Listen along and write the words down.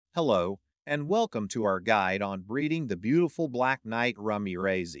Hello, and welcome to our guide on breeding the beautiful Black Knight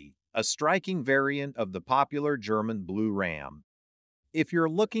Ramirezi, a striking variant of the popular German blue ram. If you're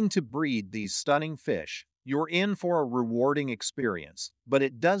looking to breed these stunning fish, you're in for a rewarding experience, but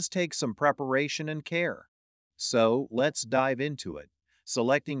it does take some preparation and care. So let's dive into it.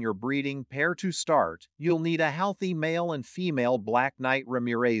 Selecting your breeding pair to start, you'll need a healthy male and female Black Knight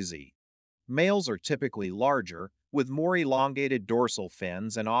Ramirezi. Males are typically larger, with more elongated dorsal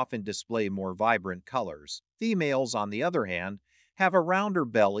fins and often display more vibrant colors. Females, on the other hand, have a rounder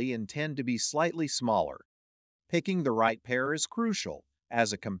belly and tend to be slightly smaller. Picking the right pair is crucial,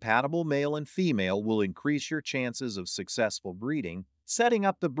 as a compatible male and female will increase your chances of successful breeding. Setting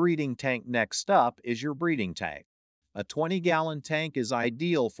up the breeding tank next up is your breeding tank. A 20-gallon tank is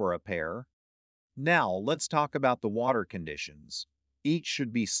ideal for a pair. Now, let's talk about the water conditions. Each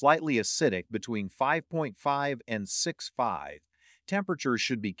should be slightly acidic between 5.5 and 6.5. Temperatures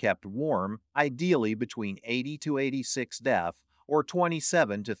should be kept warm, ideally between 80 to 86 def or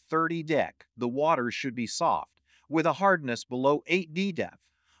 27 to 30 dec. The water should be soft, with a hardness below 8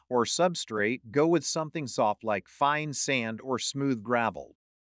 def. Or substrate, go with something soft like fine sand or smooth gravel.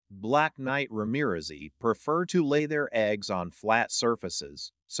 Black Knight Ramirezi prefer to lay their eggs on flat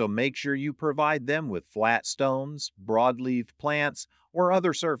surfaces, so make sure you provide them with flat stones, broad-leaved plants, or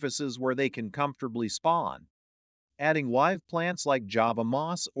other surfaces where they can comfortably spawn. Adding live plants like Java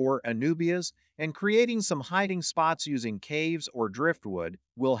moss or anubias and creating some hiding spots using caves or driftwood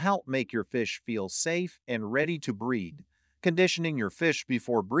will help make your fish feel safe and ready to breed. Conditioning your fish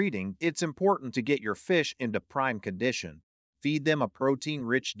before breeding, it's important to get your fish into prime condition. Feed them a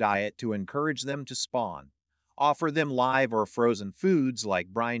protein-rich diet to encourage them to spawn. Offer them live or frozen foods like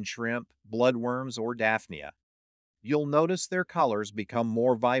brine shrimp, bloodworms, or daphnia. You'll notice their colors become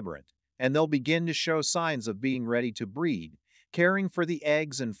more vibrant, and they'll begin to show signs of being ready to breed. Caring for the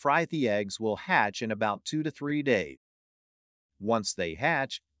eggs and fry the eggs will hatch in about 2 to 3 days. Once they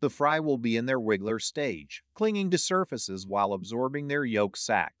hatch, the fry will be in their wiggler stage, clinging to surfaces while absorbing their yolk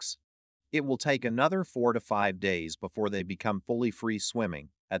sacs. It will take another 4 to 5 days before they become fully free swimming.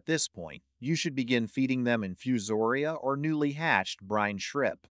 At this point, you should begin feeding them infusoria or newly hatched brine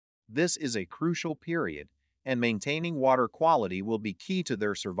shrimp. This is a crucial period, and maintaining water quality will be key to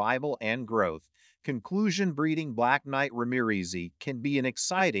their survival and growth. Conclusion: breeding Black Knight Ramirezi can be an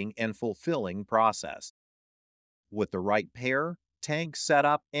exciting and fulfilling process. With the right pair, tank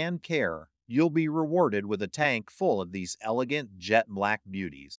setup, and care, you'll be rewarded with a tank full of these elegant jet black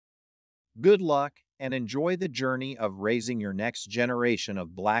beauties. Good luck and enjoy the journey of raising your next generation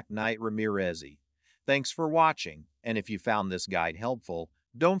of Black Knight Ramirezi. Thanks for watching, and if you found this guide helpful,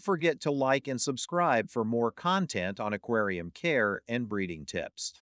 don't forget to like and subscribe for more content on aquarium care and breeding tips.